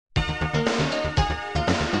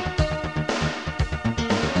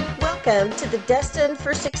Welcome to the Destined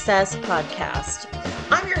for Success podcast.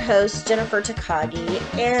 I'm your host, Jennifer Takagi,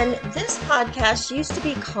 and this podcast used to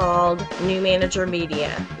be called New Manager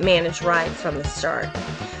Media, Manage Right from the Start.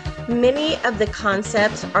 Many of the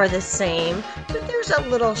concepts are the same, but there's a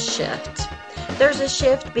little shift. There's a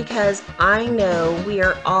shift because I know we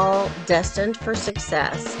are all destined for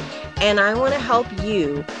success, and I want to help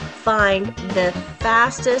you find the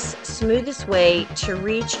fastest, smoothest way to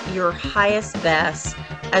reach your highest best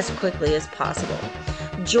as quickly as possible.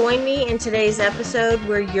 Join me in today's episode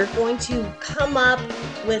where you're going to come up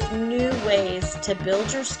with new ways to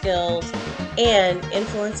build your skills and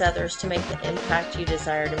influence others to make the impact you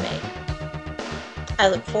desire to make. I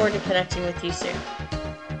look forward to connecting with you soon.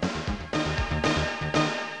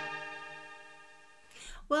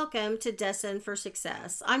 Welcome to Destined for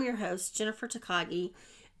Success. I'm your host, Jennifer Takagi,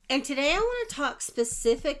 and today I want to talk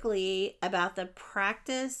specifically about the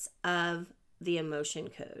practice of the emotion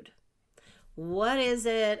code. What is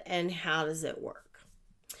it and how does it work?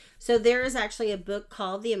 So there is actually a book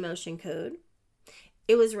called The Emotion Code.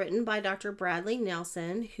 It was written by Dr. Bradley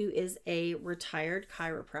Nelson, who is a retired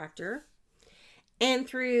chiropractor. And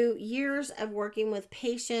through years of working with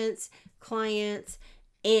patients, clients,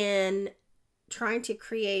 and trying to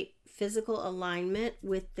create physical alignment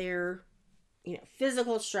with their,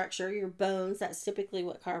 physical structure, your bones, that's typically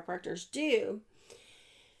what chiropractors do.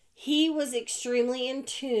 He was extremely in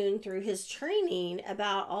tune through his training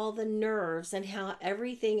about all the nerves and how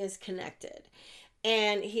everything is connected.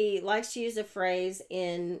 And he likes to use a phrase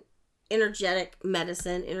in energetic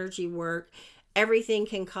medicine, energy work, everything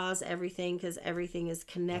can cause everything because everything is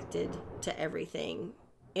connected to everything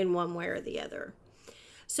in one way or the other.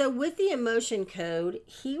 So with the emotion code,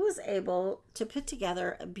 he was able to put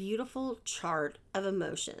together a beautiful chart of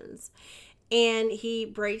emotions. And he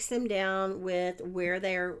breaks them down with where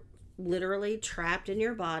they're literally trapped in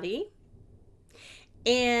your body.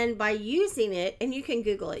 And by using it, and you can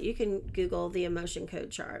Google it, you can Google the emotion code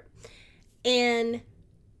chart. And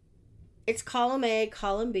it's column A,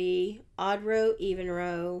 column B, odd row, even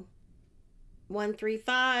row, 1, 3,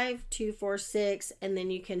 5, 2, 4, 6, and then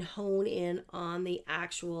you can hone in on the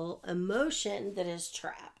actual emotion that is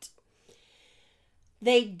trapped.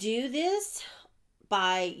 They do this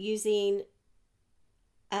by using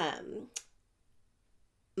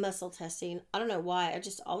muscle testing. I don't know why. I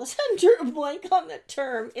just all of a sudden drew a blank on the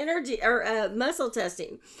term energy or muscle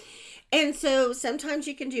testing. And so sometimes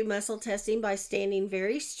you can do muscle testing by standing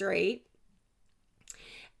very straight.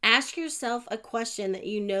 Ask yourself a question that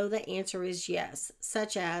you know the answer is yes,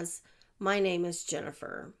 such as, my name is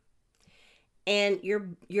Jennifer. And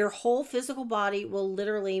your whole physical body will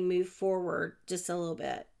literally move forward just a little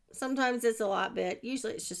bit. Sometimes it's a lot bit.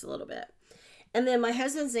 Usually it's just a little bit. And then my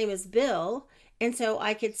husband's name is Bill. And so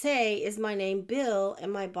I could say, is my name Bill?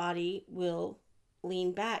 And my body will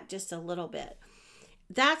lean back just a little bit.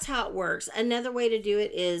 That's how it works. Another way to do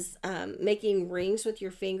it is making rings with your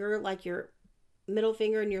finger, like your middle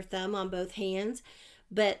finger and your thumb on both hands,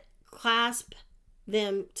 but clasp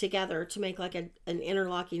them together to make like an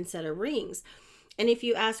interlocking set of rings. And if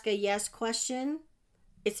you ask a yes question,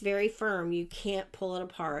 it's very firm. You can't pull it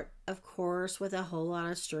apart. Of course, with a whole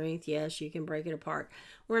lot of strength, yes, you can break it apart.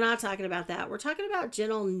 We're not talking about that. We're talking about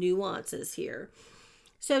gentle nuances here.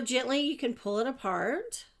 So gently, you can pull it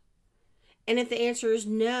apart. And if the answer is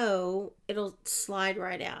no, it'll slide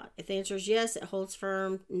right out. If the answer is yes, it holds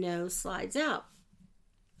firm. No, slides out.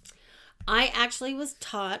 I actually was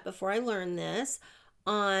taught, before I learned this,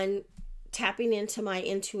 on tapping into my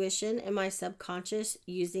intuition and my subconscious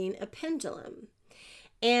using a pendulum.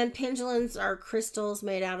 And pendulums are crystals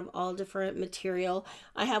made out of all different material.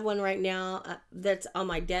 I have one right now that's on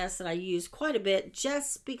my desk that I use quite a bit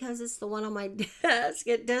just because it's the one on my desk.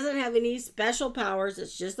 It doesn't have any special powers.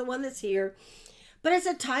 It's just the one that's here. But it's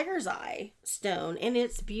a tiger's eye stone and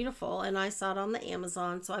it's beautiful. And I saw it on the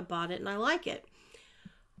Amazon, so I bought it and I like it.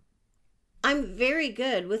 I'm very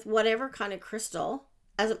good with whatever kind of crystal.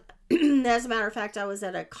 As a matter of fact, I was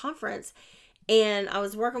at a conference and I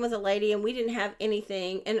was working with a lady and we didn't have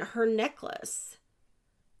anything. And her necklace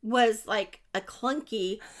was like a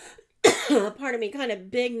clunky, kind of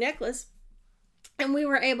big necklace. And we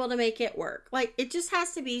were able to make it work. Like it just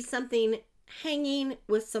has to be something hanging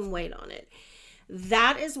with some weight on it.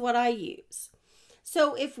 That is what I use.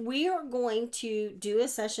 So if we are going to do a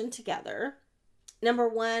session together, number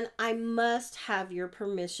one, I must have your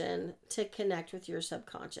permission to connect with your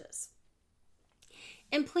subconscious.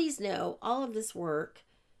 And please know, all of this work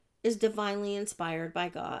is divinely inspired by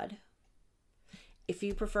God. If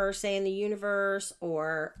you prefer saying the universe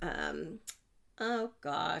or,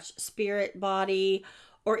 spirit, body,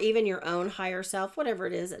 or even your own higher self, whatever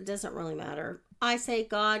it is, it doesn't really matter. I say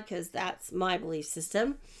God because that's my belief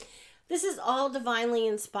system. This is all divinely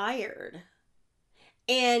inspired.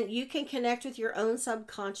 And you can connect with your own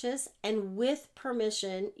subconscious, and with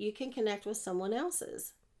permission, you can connect with someone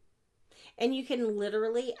else's. And you can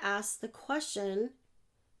literally ask the question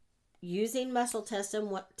using muscle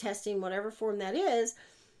testing, whatever form that is,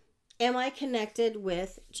 am I connected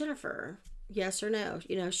with Jennifer? Yes or no?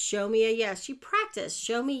 Show me a yes. You practice.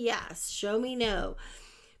 Show me yes. Show me no.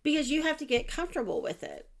 Because you have to get comfortable with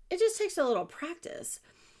it. It just takes a little practice.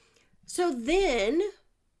 So then,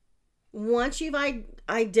 once you've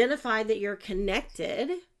identified that you're connected,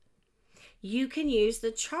 you can use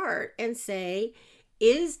the chart and say,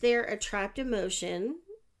 is there a trapped emotion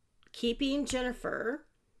keeping Jennifer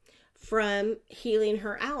from healing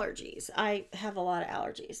her allergies? I have a lot of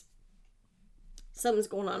allergies. Something's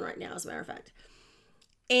going on right now, as a matter of fact.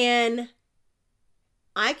 And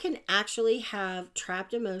I can actually have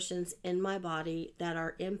trapped emotions in my body that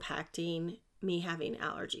are impacting me having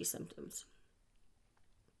allergy symptoms.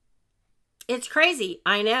 It's crazy,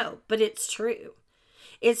 I know, but it's true.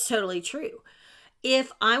 It's totally true.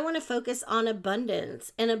 If I want to focus on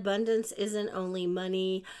abundance, and abundance isn't only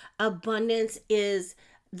money, abundance is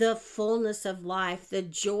the fullness of life, the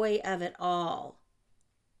joy of it all.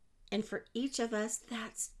 And for each of us,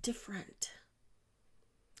 that's different.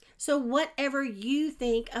 So whatever you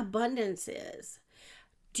think abundance is,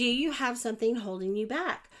 do you have something holding you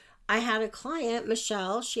back? I had a client,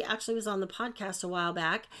 Michelle, she actually was on the podcast a while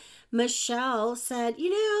back. Michelle said,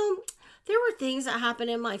 there were things that happened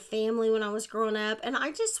in my family when I was growing up, and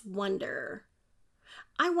I just wonder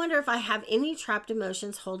if I have any trapped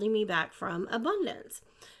emotions holding me back from abundance.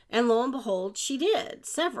 And lo and behold, she did,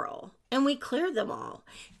 several. And we cleared them all.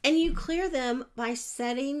 And you clear them by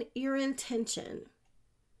setting your intention.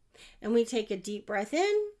 And we take a deep breath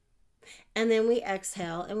in, and then we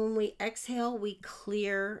exhale. And when we exhale, we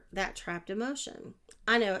clear that trapped emotion.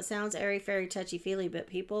 I know it sounds airy-fairy, touchy-feely, but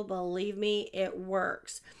people, believe me, it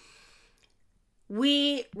works.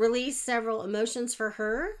 We released several emotions for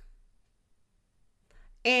her.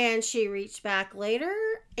 And she reached back later,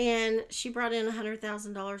 and she brought in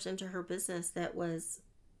 $100,000 into her business that was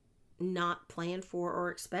not planned for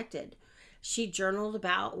or expected. She journaled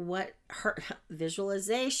about what her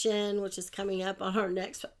visualization, which is coming up on our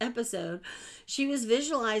next episode. She was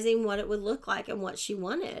visualizing what it would look like and what she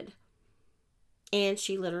wanted. And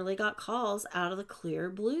she literally got calls out of the clear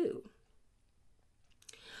blue.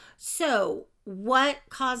 So, what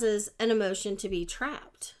causes an emotion to be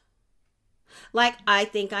trapped? Like, I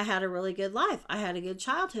think I had a really good life. I had a good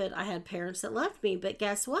childhood. I had parents that loved me. But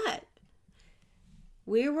guess what?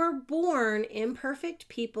 We were born imperfect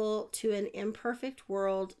people to an imperfect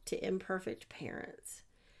world to imperfect parents.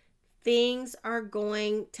 Things are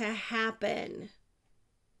going to happen.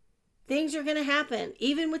 Things are going to happen.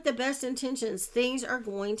 Even with the best intentions, things are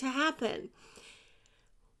going to happen.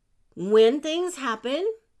 When things happen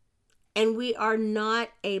and we are not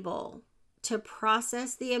able to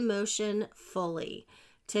process the emotion fully,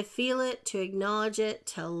 to feel it, to acknowledge it,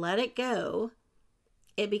 to let it go,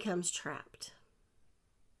 it becomes trapped.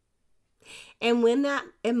 And when that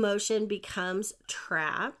emotion becomes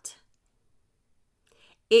trapped,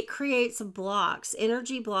 it creates blocks,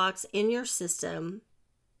 energy blocks in your system,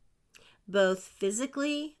 both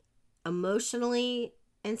physically, emotionally,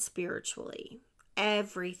 and spiritually.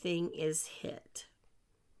 Everything is hit.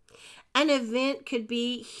 An event could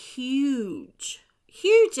be huge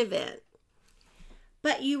event.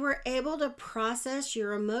 But you were able to process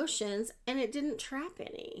your emotions and it didn't trap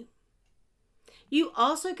any. You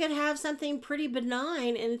also could have something pretty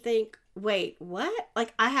benign and think, wait, what?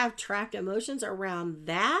 Like, I have trapped emotions around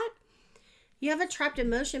that? You have a trapped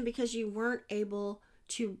emotion because you weren't able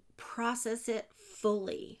to process it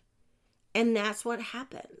fully. And that's what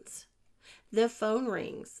happens. The phone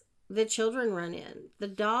rings. The children run in. The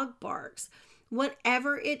dog barks.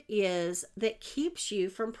 Whatever it is that keeps you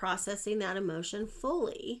from processing that emotion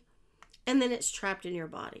fully. And then it's trapped in your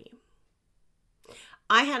body.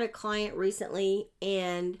 I had a client recently,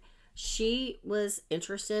 and she was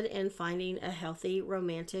interested in finding a healthy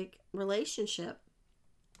romantic relationship.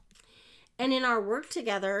 And in our work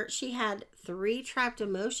together, she had 3 trapped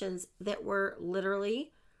emotions that were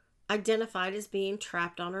literally identified as being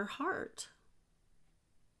trapped on her heart.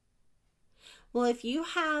 Well, if you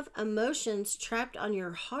have emotions trapped on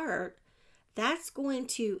your heart, that's going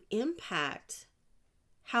to impact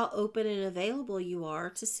how open and available you are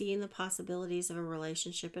to seeing the possibilities of a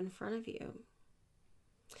relationship in front of you.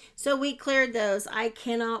 So we cleared those. I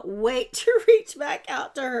cannot wait to reach back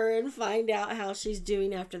out to her and find out how she's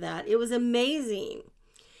doing after that. It was amazing.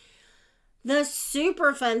 The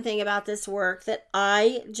super fun thing about this work that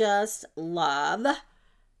I just love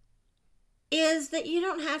is that you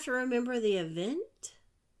don't have to remember the event.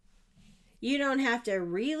 You don't have to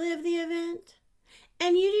relive the event.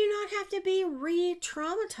 And you do not have to be re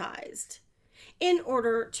traumatized in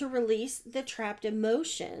order to release the trapped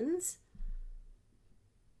emotions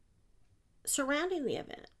surrounding the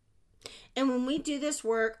event. And when we do this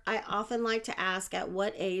work, I often like to ask at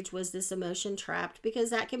what age was this emotion trapped, because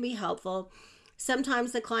that can be helpful.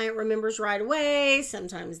 Sometimes the client remembers right away,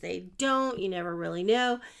 sometimes they don't, you never really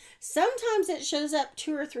know. Sometimes it shows up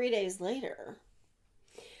 2 or 3 days later.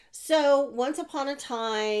 So, once upon a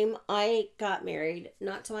time, I got married,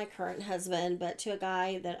 not to my current husband, but to a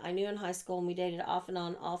guy that I knew in high school, and we dated off and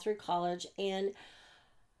on all through college. And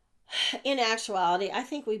in actuality, I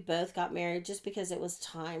think we both got married just because it was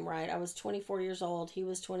time, right? I was 24 years old, he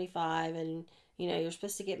was 25, and you're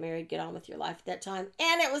supposed to get married, get on with your life at that time.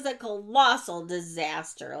 And it was a colossal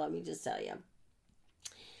disaster, let me just tell you.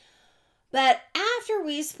 But after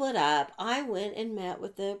we split up, I went and met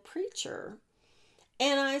with the preacher.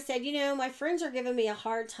 And I said, my friends are giving me a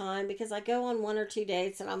hard time because I go on 1 or 2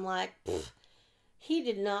 dates and I'm like, he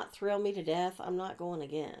did not thrill me to death. I'm not going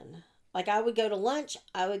again. Like, I would go to lunch,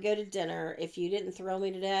 I would go to dinner. If you didn't thrill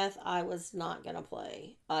me to death, I was not going to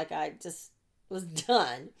play. Like, I just was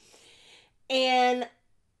done. And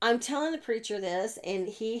I'm telling the preacher this, and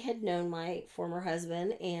he had known my former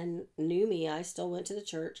husband and knew me. I still went to the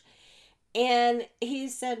church. And he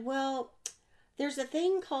said, well, there's a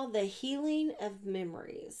thing called the healing of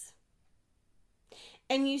memories.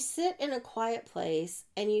 And you sit in a quiet place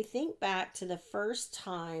and you think back to the first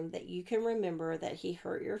time that you can remember that he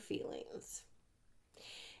hurt your feelings.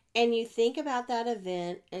 And you think about that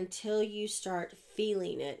event until you start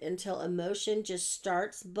feeling it, until emotion just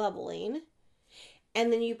starts bubbling.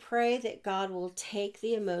 And then you pray that God will take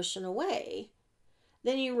the emotion away.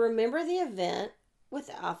 Then you remember the event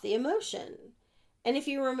without the emotion. And if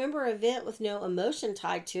you remember an event with no emotion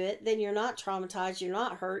tied to it, then you're not traumatized, you're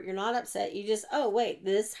not hurt, you're not upset. You just, oh, wait,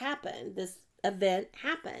 this happened. This event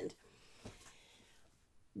happened.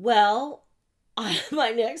 Well,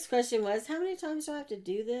 my next question was, how many times do I have to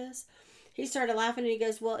do this? He started laughing and he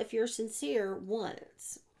goes, well, if you're sincere,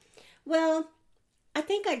 once. Well, I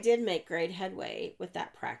think I did make great headway with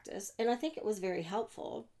that practice, and I think it was very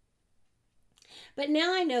helpful. But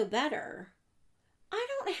now I know better. I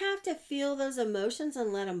don't have to feel those emotions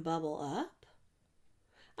and let them bubble up.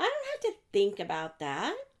 I don't have to think about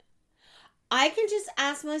that. I can just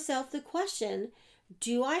ask myself the question,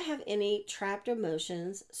 do I have any trapped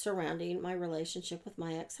emotions surrounding my relationship with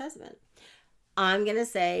my ex-husband? I'm going to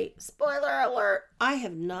say, spoiler alert, I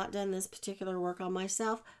have not done this particular work on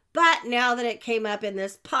myself, but now that it came up in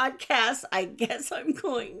this podcast, I guess I'm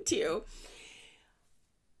going to.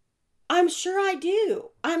 I'm sure I do.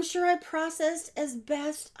 I'm sure I processed as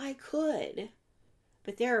best I could.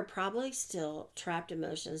 But there are probably still trapped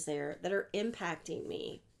emotions there that are impacting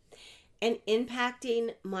me and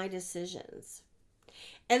impacting my decisions.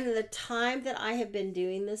 And the time that I have been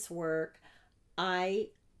doing this work, I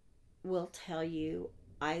will tell you,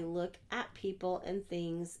 I look at people and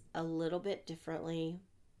things a little bit differently.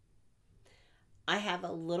 I have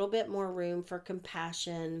a little bit more room for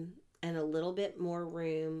compassion and a little bit more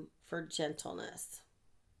room for gentleness.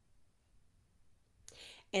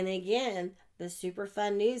 And again, the super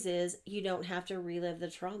fun news is you don't have to relive the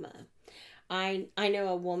trauma. I know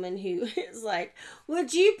a woman who is like,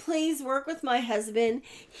 would you please work with my husband?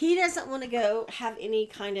 He doesn't want to go have any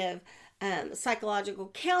kind of psychological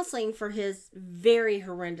counseling for his very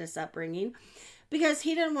horrendous upbringing, because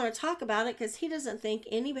he doesn't want to talk about it because he doesn't think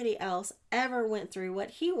anybody else ever went through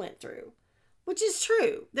what he went through, which is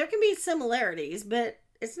true. There can be similarities, but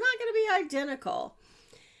it's not going to be identical.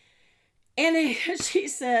 And she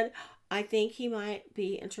said, I think he might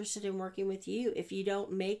be interested in working with you if you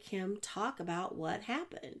don't make him talk about what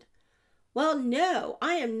happened. Well, no,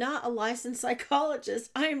 I am not a licensed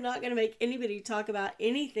psychologist. I am not going to make anybody talk about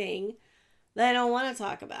anything that I don't want to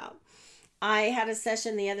talk about. I had a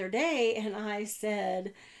session the other day and I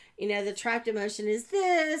said, the trapped emotion is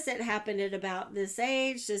this. It happened at about this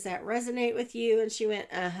age. Does that resonate with you? And she went,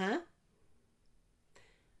 uh-huh.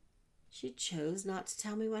 She chose not to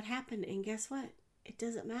tell me what happened. And guess what? It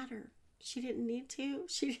doesn't matter. She didn't need to.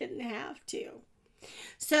 She didn't have to.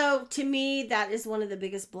 So to me, that is one of the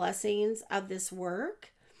biggest blessings of this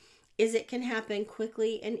work, is it can happen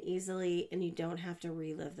quickly and easily, and you don't have to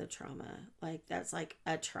relive the trauma. Like, that's like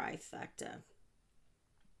a trifecta.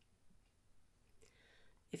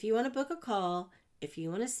 If you want to book a call, if you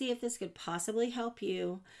want to see if this could possibly help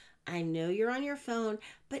you, I know you're on your phone,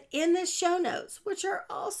 but in the show notes, which are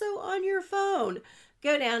also on your phone,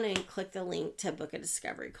 go down and click the link to book a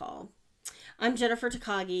discovery call. I'm Jennifer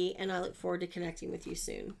Takagi, and I look forward to connecting with you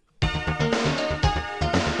soon.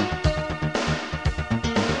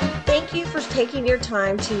 Thank you for taking your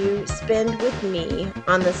time to spend with me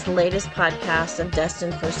on this latest podcast of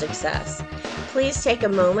Destined for Success. Please take a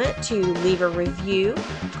moment to leave a review,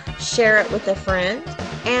 share it with a friend,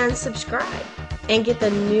 and subscribe, and get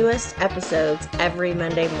the newest episodes every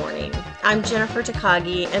Monday morning. I'm Jennifer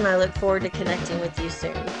Takagi, and I look forward to connecting with you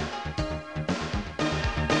soon.